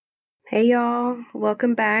Hey y'all,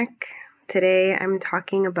 welcome back. Today I'm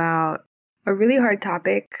talking about a really hard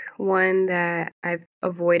topic, one that I've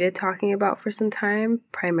avoided talking about for some time,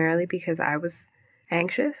 primarily because I was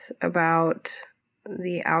anxious about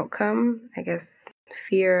the outcome. I guess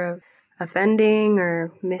fear of offending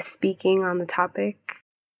or misspeaking on the topic.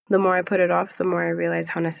 The more I put it off, the more I realize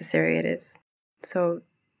how necessary it is. So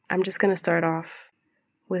I'm just going to start off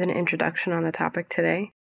with an introduction on the topic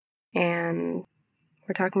today. And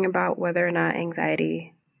we're talking about whether or not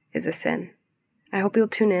anxiety is a sin. I hope you'll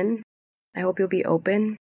tune in. I hope you'll be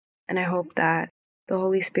open. And I hope that the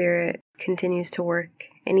Holy Spirit continues to work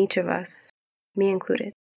in each of us, me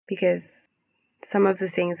included, because some of the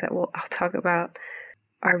things that I'll talk about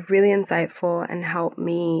are really insightful and help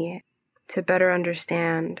me to better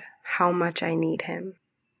understand how much I need Him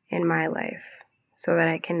in my life so that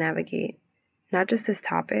I can navigate not just this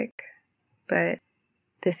topic, but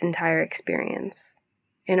this entire experience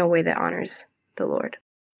in a way that honors the Lord.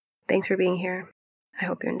 Thanks for being here. I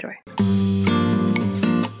hope you enjoy.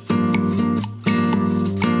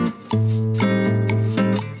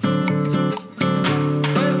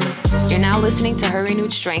 You're now listening to Her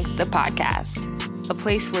Renewed Strength, the podcast, a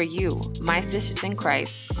place where you, my sisters in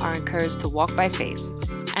Christ, are encouraged to walk by faith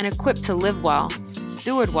and equipped to live well,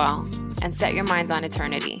 steward well, and set your minds on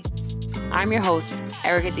eternity. I'm your host,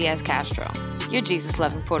 Erica Diaz Castro, your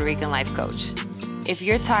Jesus-loving Puerto Rican life coach. If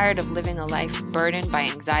you're tired of living a life burdened by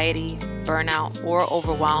anxiety, burnout, or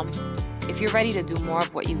overwhelm, if you're ready to do more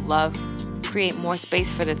of what you love, create more space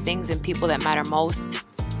for the things and people that matter most,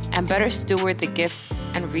 and better steward the gifts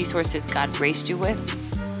and resources God graced you with,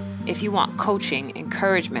 if you want coaching,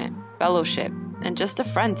 encouragement, fellowship, and just a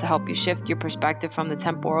friend to help you shift your perspective from the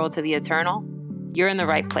temporal to the eternal, you're in the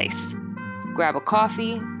right place. Grab a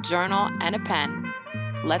coffee, journal, and a pen.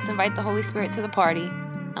 Let's invite the Holy Spirit to the party,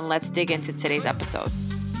 and let's dig into today's episode.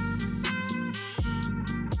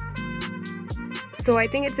 So I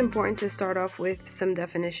think it's important to start off with some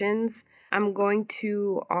definitions. I'm going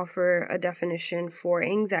to offer a definition for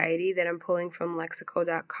anxiety that I'm pulling from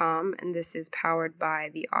lexico.com, and this is powered by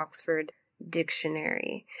the Oxford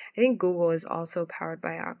Dictionary. I think Google is also powered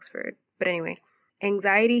by Oxford. But anyway,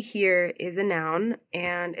 anxiety here is a noun,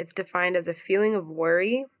 and it's defined as a feeling of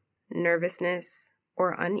worry, nervousness,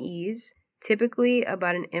 or unease, typically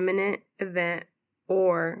about an imminent event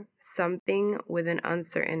or something with an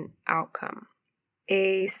uncertain outcome.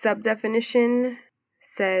 A subdefinition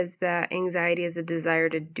says that anxiety is a desire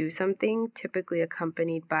to do something, typically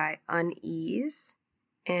accompanied by unease.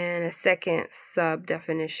 And a second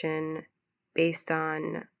subdefinition, based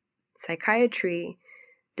on psychiatry,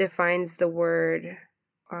 defines the word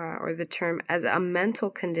or the term as a mental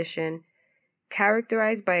condition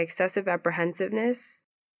characterized by excessive apprehensiveness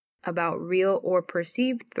about real or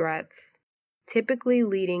perceived threats, typically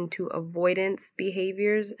leading to avoidance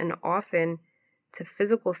behaviors and often to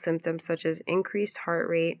physical symptoms such as increased heart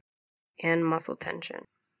rate and muscle tension.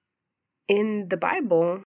 In the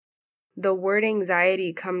Bible, the word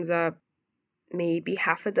anxiety comes up maybe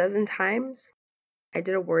half a dozen times. I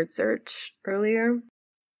did a word search earlier,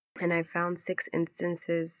 and I found 6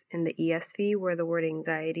 instances in the ESV where the word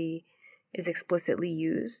anxiety is explicitly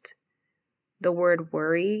used. The word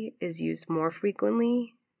worry is used more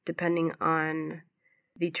frequently, depending on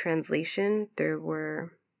the translation. There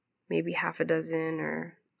were maybe half a dozen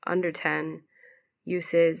or under 10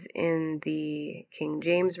 uses in the King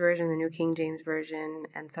James Version, the New King James Version,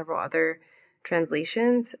 and several other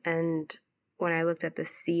translations. And when I looked at the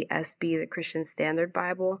CSB, the Christian Standard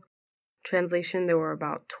Bible translation, there were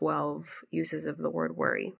about 12 uses of the word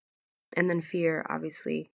worry. And then fear,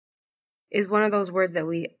 obviously, is one of those words that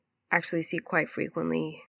we actually see quite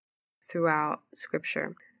frequently throughout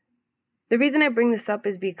Scripture. The reason I bring this up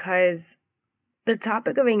is because the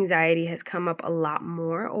topic of anxiety has come up a lot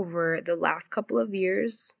more over the last couple of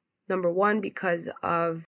years. Number one, because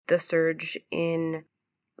of the surge in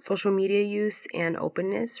social media use and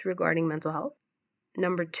openness regarding mental health.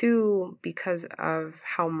 Number two, because of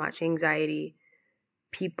how much anxiety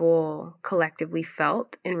people collectively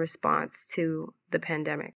felt in response to the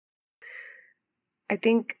pandemic. I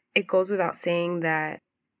think it goes without saying that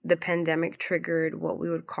the pandemic triggered what we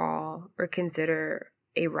would call or consider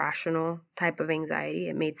a rational type of anxiety.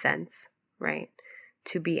 It made sense, right?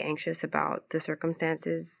 To be anxious about the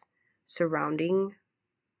circumstances surrounding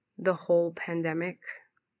the whole pandemic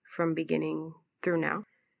from beginning through now.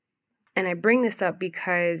 And I bring this up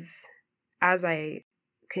because as I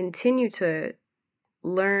continue to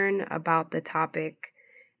learn about the topic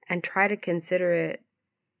and try to consider it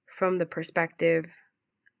from the perspective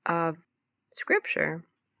of Scripture,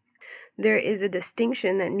 there is a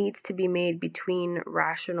distinction that needs to be made between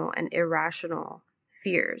rational and irrational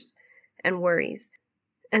fears and worries.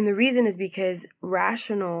 And the reason is because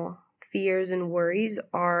rational fears and worries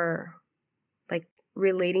are like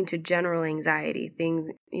relating to general anxiety, things,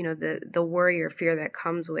 the worry or fear that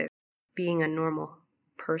comes with being a normal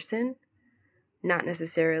person, not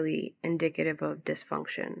necessarily indicative of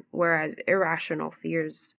dysfunction. Whereas irrational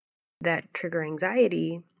fears that trigger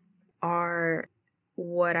anxiety are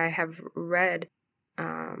what I have read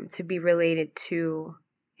to be related to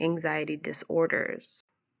anxiety disorders.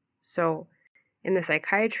 So in the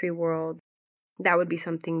psychiatry world, that would be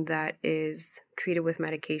something that is treated with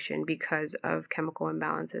medication because of chemical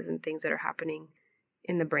imbalances and things that are happening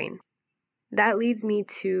in the brain. That leads me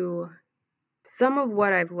to some of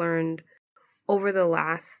what I've learned over the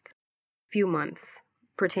last few months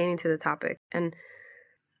pertaining to the topic. And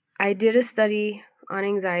I did a study on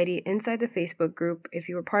anxiety inside the Facebook group. If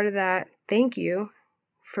you were part of that, thank you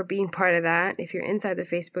for being part of that. If you're inside the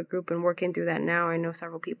Facebook group and working through that now, I know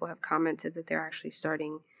several people have commented that they're actually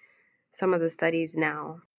starting some of the studies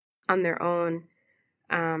now on their own.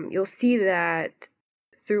 You'll see that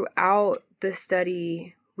throughout the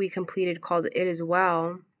study we completed called It Is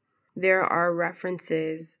Well, there are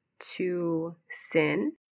references to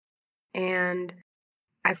sin. And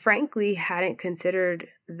I frankly hadn't considered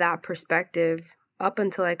that perspective up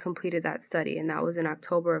until I completed that study. And that was in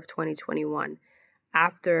October of 2021,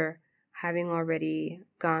 after having already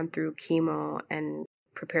gone through chemo and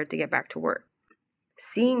prepared to get back to work.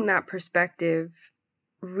 Seeing that perspective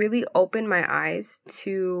really opened my eyes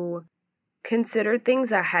to consider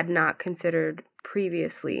things I had not considered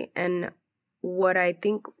previously. And what I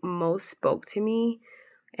think most spoke to me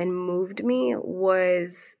and moved me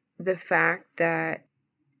was the fact that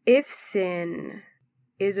if sin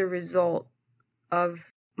is a result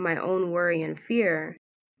of my own worry and fear,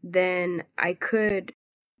 then I could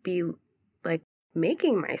be like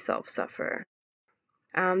making myself suffer.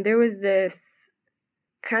 There was this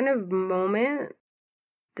kind of moment,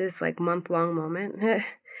 this like month-long moment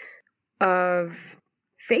of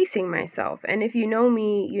facing myself. And if you know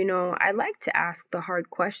me, I like to ask the hard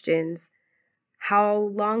questions. How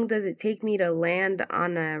long does it take me to land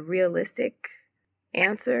on a realistic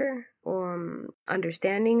answer or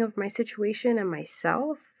understanding of my situation and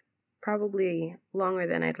myself? Probably longer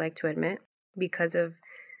than I'd like to admit because of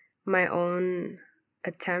my own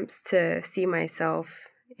attempts to see myself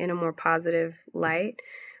in a more positive light.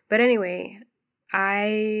 But anyway,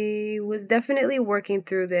 I was definitely working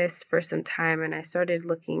through this for some time and I started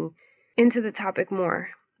looking into the topic more.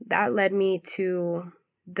 That led me to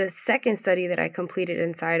the second study that I completed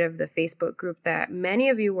inside of the Facebook group that many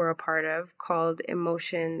of you were a part of, called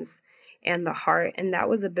Emotions and the Heart. And that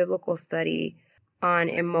was a biblical study on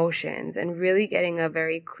emotions and really getting a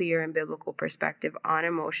very clear and biblical perspective on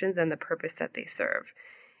emotions and the purpose that they serve.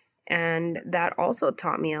 And that also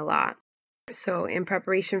taught me a lot. So in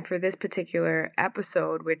preparation for this particular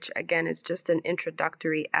episode, which again is just an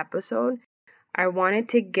introductory episode, I wanted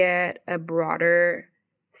to get a broader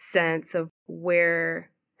sense of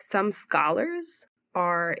where some scholars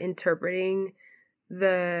are interpreting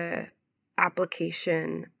the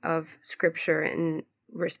application of scripture in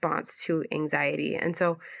response to anxiety. And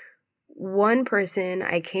so one person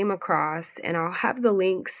I came across, and I'll have the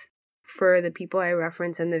links for the people I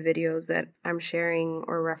reference in the videos that I'm sharing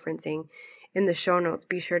or referencing in the show notes.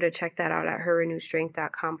 Be sure to check that out at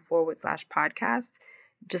herrenewstrength.com/podcast.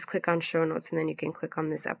 Just click on show notes and then you can click on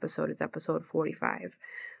this episode. It's episode 45.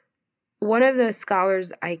 One of the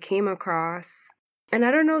scholars I came across, and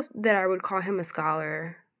I don't know that I would call him a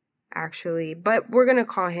scholar actually, but we're going to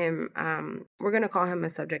call him a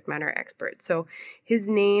subject matter expert. So his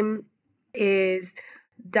name is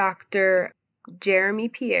Dr. Jeremy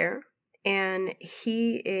Pierre, and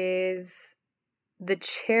he is the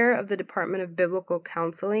chair of the Department of Biblical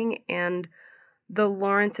Counseling and the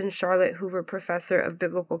Lawrence and Charlotte Hoover Professor of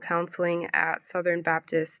Biblical Counseling at Southern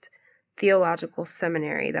Baptist Theological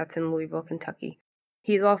Seminary. That's in Louisville, Kentucky.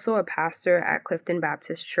 He's also a pastor at Clifton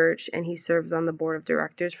Baptist Church, and he serves on the board of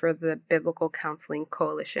directors for the Biblical Counseling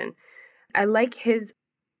Coalition. I like his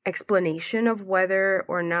explanation of whether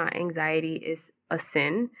or not anxiety is a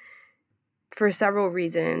sin for several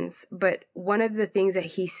reasons, but one of the things that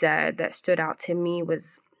he said that stood out to me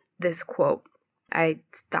was this quote. I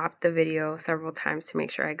stopped the video several times to make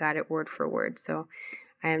sure I got it word for word, so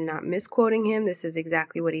I am not misquoting him. This is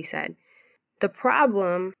exactly what he said. The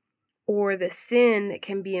problem or the sin that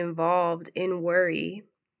can be involved in worry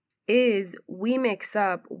is we mix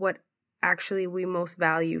up what actually we most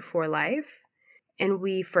value for life, and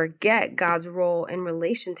we forget God's role in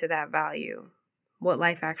relation to that value. what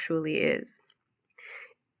life actually is.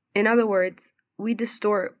 In other words, we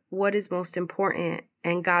distort what is most important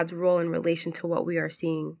and God's role in relation to what we are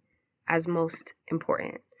seeing as most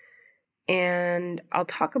important. And I'll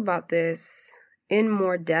talk about this in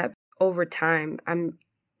more depth over time. I'm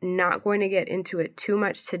not going to get into it too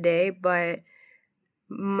much today, but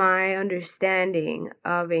my understanding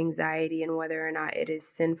of anxiety and whether or not it is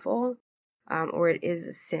sinful or it is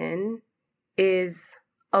a sin is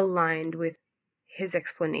aligned with his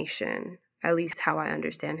explanation, at least how I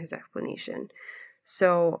understand his explanation.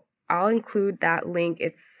 So I'll include that link.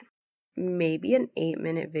 It's maybe an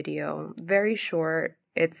 8-minute video, very short.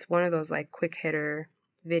 It's one of those like quick hitter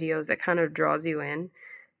videos that kind of draws you in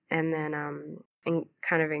and then and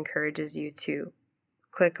kind of encourages you to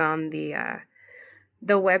click on the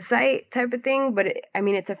website type of thing. But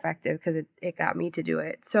it's effective because it got me to do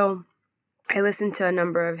it. So I listened to a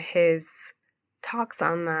number of his talks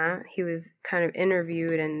on that. He was kind of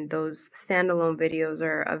interviewed, and those standalone videos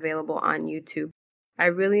are available on YouTube. I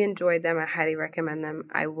really enjoyed them. I highly recommend them.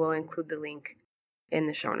 I will include the link in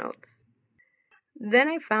the show notes. Then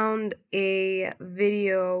I found a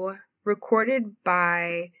video recorded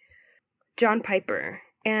by John Piper,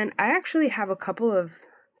 and I actually have a couple of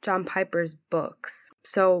John Piper's books.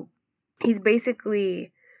 So he's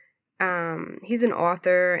basically, he's an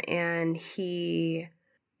author, and he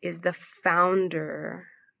is the founder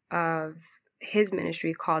of his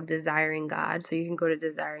ministry called Desiring God. So you can go to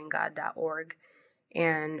desiringgod.org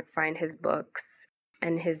and find his books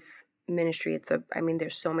and his ministry.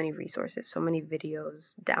 There's so many resources, so many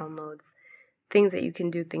videos, downloads, things that you can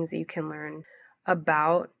do, things that you can learn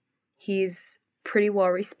about. He's pretty well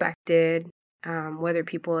respected. Whether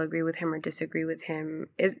people agree with him or disagree with him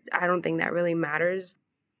I don't think that really matters.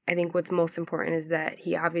 I think what's most important is that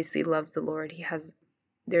he obviously loves the Lord.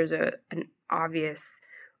 There's an obvious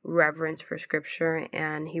reverence for Scripture,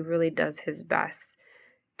 and he really does his best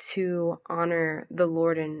to honor the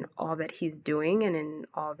Lord in all that he's doing and in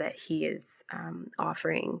all that he is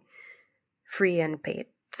offering free and paid.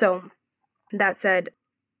 So that said,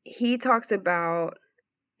 he talks about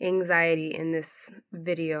anxiety in this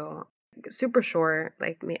video, super short,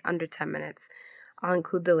 like under 10 minutes. I'll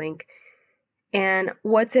include the link. And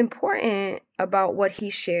what's important about what he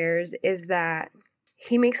shares is that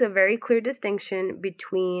he makes a very clear distinction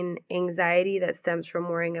between anxiety that stems from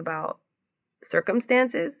worrying about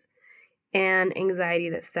circumstances and anxiety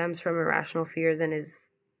that stems from irrational fears and is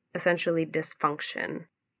essentially dysfunction,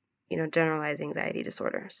 generalized anxiety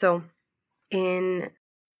disorder. So in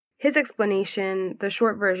his explanation, the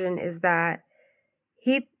short version is that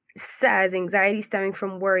he says anxiety stemming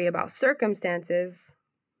from worry about circumstances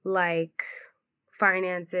like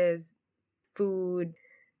finances, food,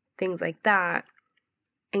 things like that.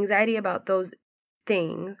 Anxiety about those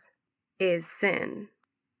things is sin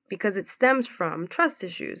because it stems from trust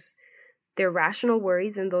issues. They're rational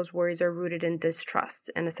worries, and those worries are rooted in distrust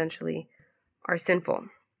and essentially are sinful.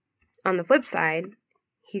 On the flip side,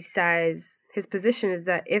 he says his position is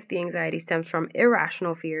that if the anxiety stems from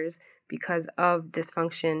irrational fears because of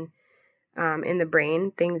dysfunction in the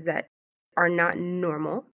brain, things that are not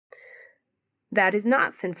normal, that is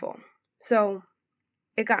not sinful. So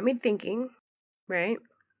it got me thinking, right?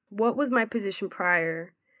 What was my position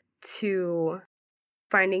prior to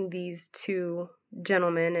finding these two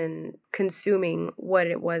gentlemen and consuming what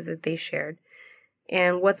it was that they shared?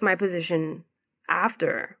 And what's my position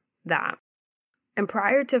after that? And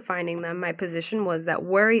prior to finding them, my position was that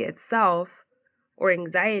worry itself or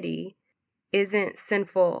anxiety isn't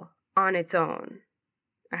sinful on its own.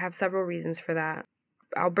 I have several reasons for that.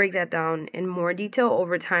 I'll break that down in more detail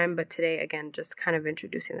over time, but today, again, just kind of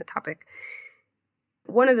introducing the topic.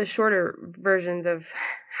 One of the shorter versions of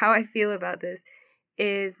how I feel about this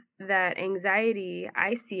is that anxiety,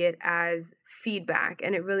 I see it as feedback,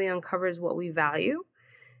 and it really uncovers what we value.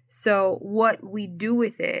 So what we do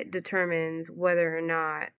with it determines whether or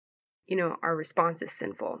not, our response is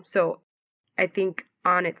sinful. So I think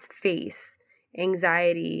on its face,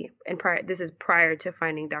 anxiety, and this is prior to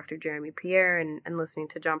finding Dr. Jeremy Pierre and listening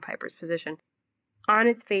to John Piper's position. On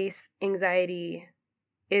its face, anxiety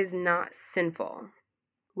is not sinful.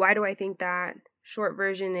 Why do I think that? Short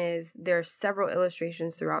version is there are several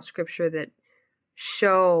illustrations throughout Scripture that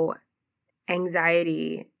show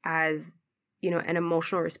anxiety as, an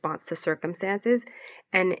emotional response to circumstances.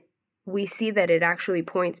 And we see that it actually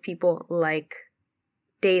points people like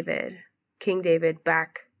David, King David,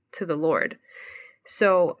 back to the Lord.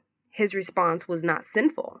 So his response was not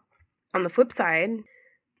sinful. On the flip side,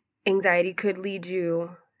 anxiety could lead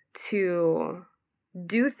you to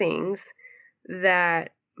do things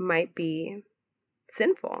that might be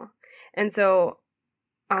sinful. And so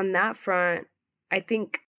on that front, I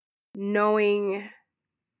think knowing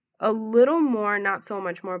a little more, not so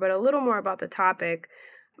much more, but a little more about the topic,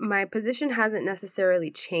 my position hasn't necessarily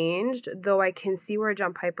changed, though I can see where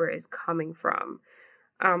John Piper is coming from.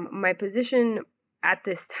 My position at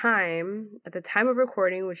this time, at the time of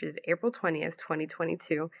recording, which is April 20th,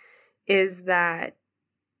 2022, is that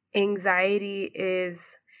anxiety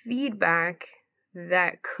is feedback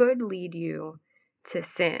that could lead you to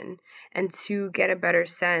sin. And to get a better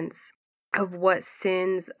sense of what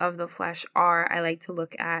sins of the flesh are, I like to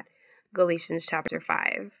look at Galatians chapter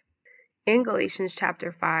 5. In Galatians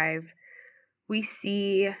chapter 5, we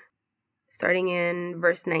see, starting in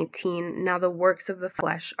verse 19, now the works of the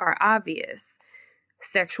flesh are obvious: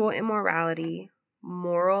 sexual immorality,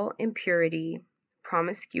 moral impurity,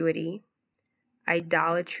 promiscuity,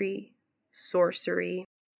 idolatry, sorcery,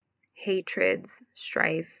 hatreds,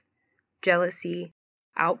 strife, jealousy,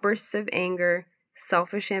 outbursts of anger,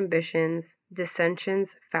 selfish ambitions,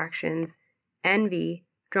 dissensions, factions, envy,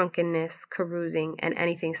 drunkenness, carousing, and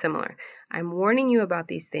anything similar. I'm warning you about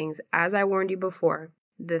these things, as I warned you before,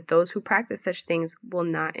 that those who practice such things will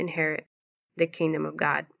not inherit the kingdom of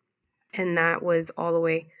God. And that was all the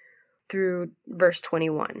way through verse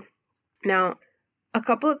 21. Now, a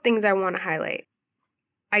couple of things I want to highlight.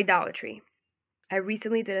 Idolatry. I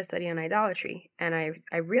recently did a study on idolatry, and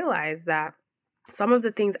I realized that some of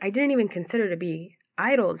the things I didn't even consider to be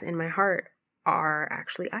idols in my heart are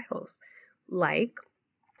actually idols, like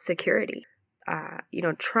security.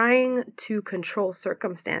 Trying to control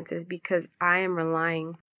circumstances because I am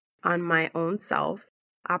relying on my own self,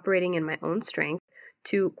 operating in my own strength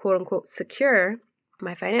to quote unquote secure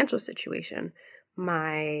my financial situation,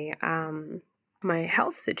 my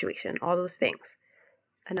health situation, all those things.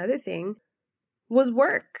 Another thing was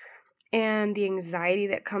work and the anxiety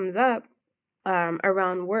that comes up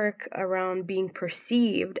around work, around being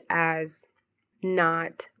perceived as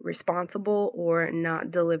not responsible or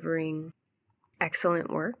not delivering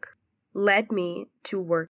excellent work, led me to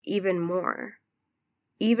work even more.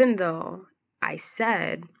 Even though I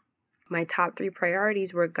said my top 3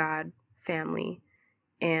 priorities were God, family,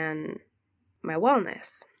 and my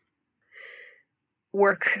wellness.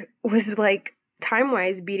 Work was like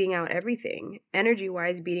time-wise beating out everything,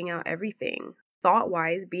 energy-wise beating out everything,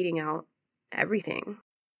 thought-wise beating out everything.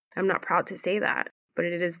 I'm not proud to say that, but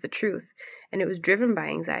it is the truth. And it was driven by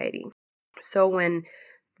anxiety. So when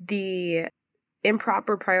the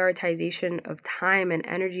improper prioritization of time and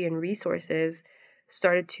energy and resources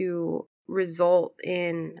started to result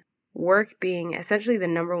in work being essentially the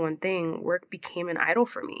number one thing, work became an idol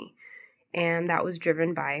for me. And that was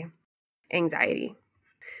driven by anxiety.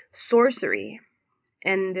 Sorcery.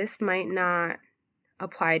 And this might not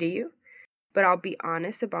apply to you, but I'll be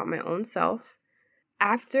honest about my own self.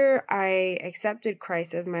 After I accepted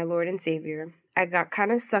Christ as my Lord and Savior, I got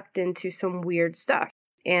kind of sucked into some weird stuff.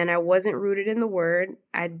 And I wasn't rooted in the Word.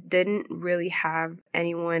 I didn't really have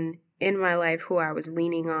anyone in my life who I was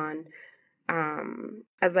leaning on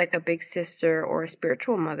as like a big sister or a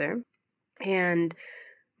spiritual mother. And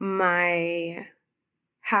my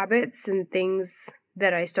habits and things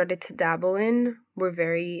that I started to dabble in were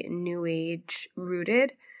very New Age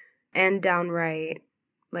rooted and downright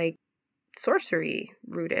like sorcery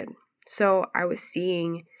rooted. So I was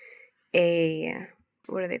seeing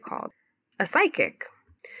what are they called? A psychic.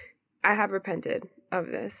 I have repented of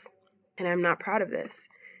this, and I'm not proud of this.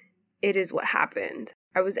 It is what happened.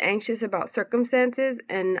 I was anxious about circumstances,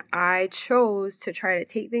 and I chose to try to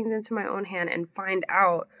take things into my own hand and find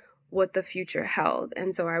out what the future held.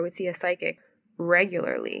 And so I would see a psychic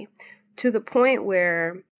regularly, to the point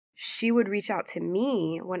where she would reach out to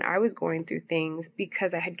me when I was going through things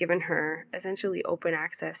because I had given her essentially open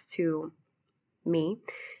access to me,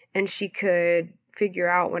 and she could figure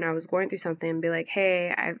out when I was going through something and be like,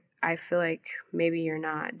 hey, I feel like maybe you're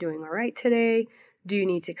not doing all right today. Do you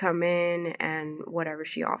need to come in? And whatever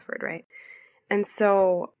she offered, right? And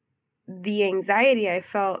so the anxiety I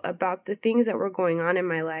felt about the things that were going on in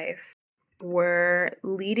my life were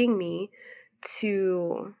leading me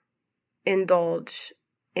to indulge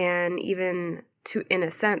and even to, in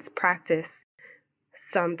a sense, practice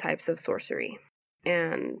some types of sorcery.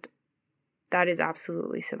 And that is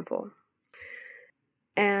absolutely sinful.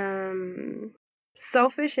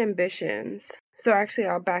 Selfish ambitions. So actually,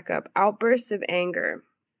 I'll back up. Outbursts of anger.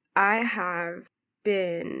 I'm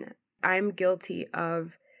guilty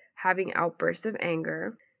of having outbursts of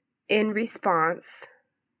anger in response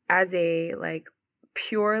as a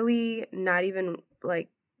purely not even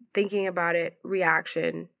thinking about it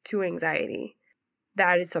reaction to anxiety.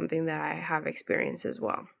 That is something that I have experienced as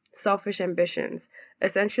well. Selfish ambitions.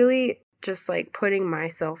 Essentially, just like putting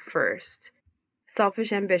myself first.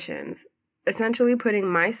 Selfish ambitions, essentially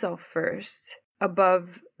putting myself first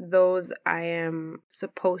above those I am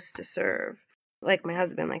supposed to serve, like my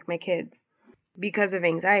husband, like my kids, because of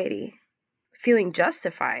anxiety. Feeling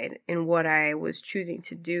justified in what I was choosing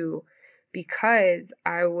to do because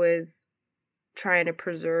I was trying to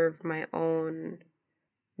preserve my own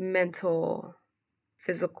mental,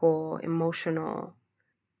 physical, emotional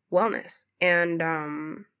wellness. And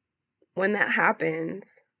when that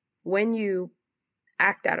happens, when you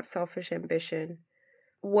act out of selfish ambition,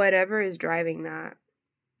 whatever is driving that,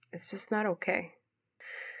 it's just not okay.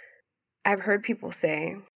 I've heard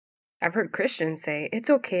Christians say, it's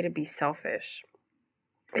okay to be selfish.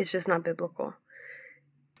 It's just not biblical.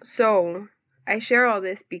 So I share all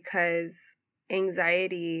this because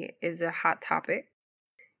anxiety is a hot topic.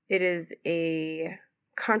 It is a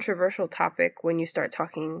controversial topic when you start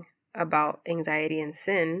talking about anxiety and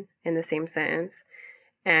sin in the same sentence.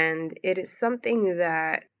 And it is something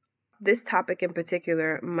that this topic in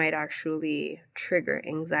particular might actually trigger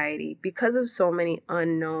anxiety because of so many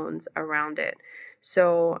unknowns around it.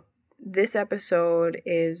 So this episode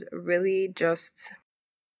is really just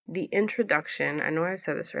the introduction. I know I've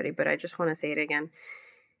said this already, but I just want to say it again.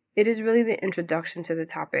 It is really the introduction to the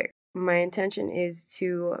topic. My intention is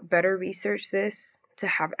to better research this, to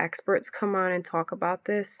have experts come on and talk about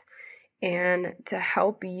this, and to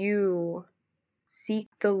help you seek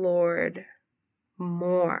the Lord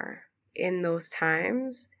more in those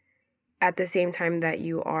times at the same time that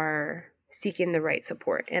you are seeking the right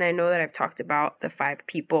support. And I know that I've talked about the 5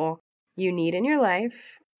 people you need in your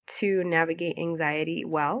life to navigate anxiety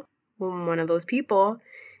well. One of those people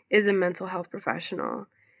is a mental health professional.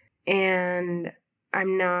 And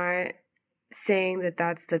I'm not saying that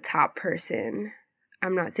that's the top person.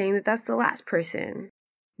 I'm not saying that that's the last person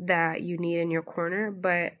that you need in your corner,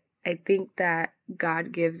 but I think that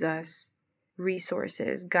God gives us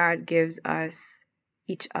resources. God gives us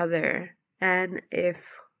each other. And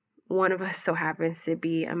if one of us so happens to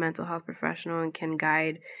be a mental health professional and can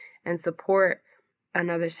guide and support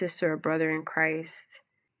another sister or brother in Christ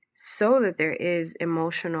so that there is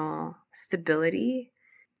emotional stability,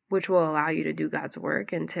 which will allow you to do God's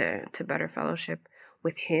work and to better fellowship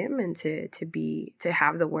with Him and to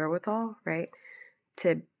have the wherewithal, right?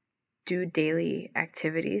 To do daily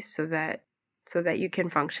activities so that you can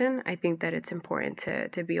function. I think that it's important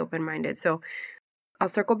to be open-minded. So I'll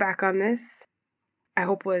circle back on this. I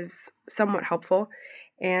hope was somewhat helpful.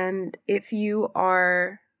 And if you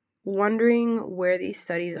are wondering where these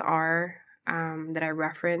studies are that I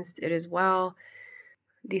referenced it as well,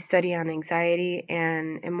 the study on anxiety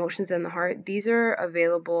and emotions in the heart, these are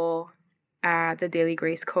available at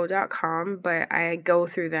thedailygraceco.com, but I go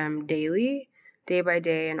through them daily, day by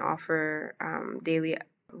day, and offer daily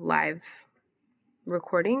live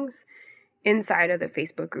recordings inside of the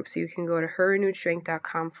Facebook group. So you can go to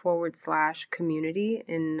herrenewedstrength.com/community,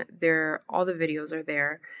 and all the videos are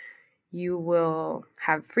there. You will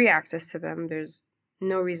have free access to them. There's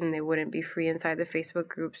no reason they wouldn't be free inside the Facebook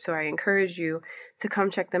group. So I encourage you to come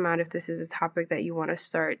check them out if this is a topic that you want to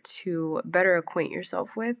start to better acquaint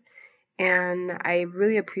yourself with. And I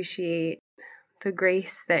really appreciate the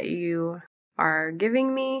grace that you are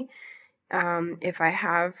giving me. If I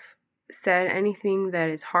have said anything that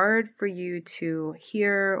is hard for you to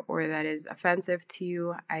hear or that is offensive to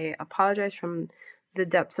you, I apologize from the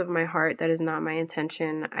depths of my heart. That is not my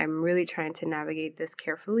intention. I'm really trying to navigate this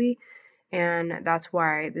carefully. And that's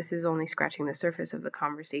why this is only scratching the surface of the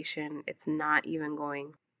conversation. It's not even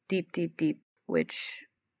going deep, deep, deep, which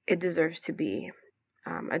it deserves to be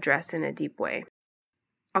addressed in a deep way.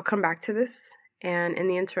 I'll come back to this. And in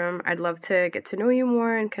the interim, I'd love to get to know you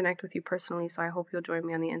more and connect with you personally. So I hope you'll join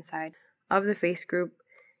me on the inside of the Face group.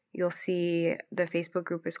 You'll see the Facebook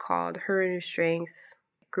group is called Her Renewed Strength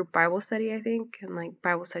Group Bible Study, I think, and like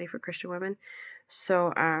Bible Study for Christian Women.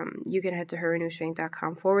 So you can head to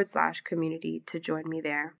herrenewedstrength.com/community to join me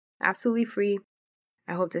there. Absolutely free.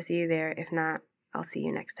 I hope to see you there. If not, I'll see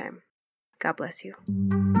you next time. God bless you.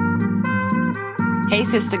 Hey,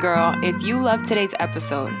 sister girl, if you love today's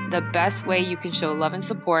episode, the best way you can show love and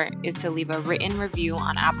support is to leave a written review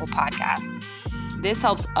on Apple Podcasts. This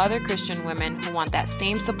helps other Christian women who want that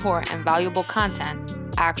same support and valuable content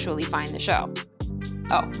actually find the show.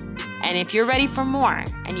 Oh, and if you're ready for more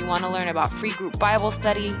and you want to learn about free group Bible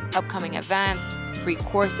study, upcoming events, free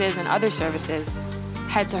courses, and other services,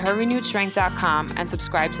 head to herrenewedstrength.com and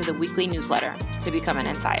subscribe to the weekly newsletter to become an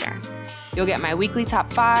insider. You'll get my weekly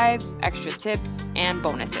top 5, extra tips, and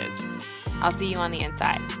bonuses. I'll see you on the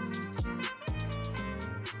inside.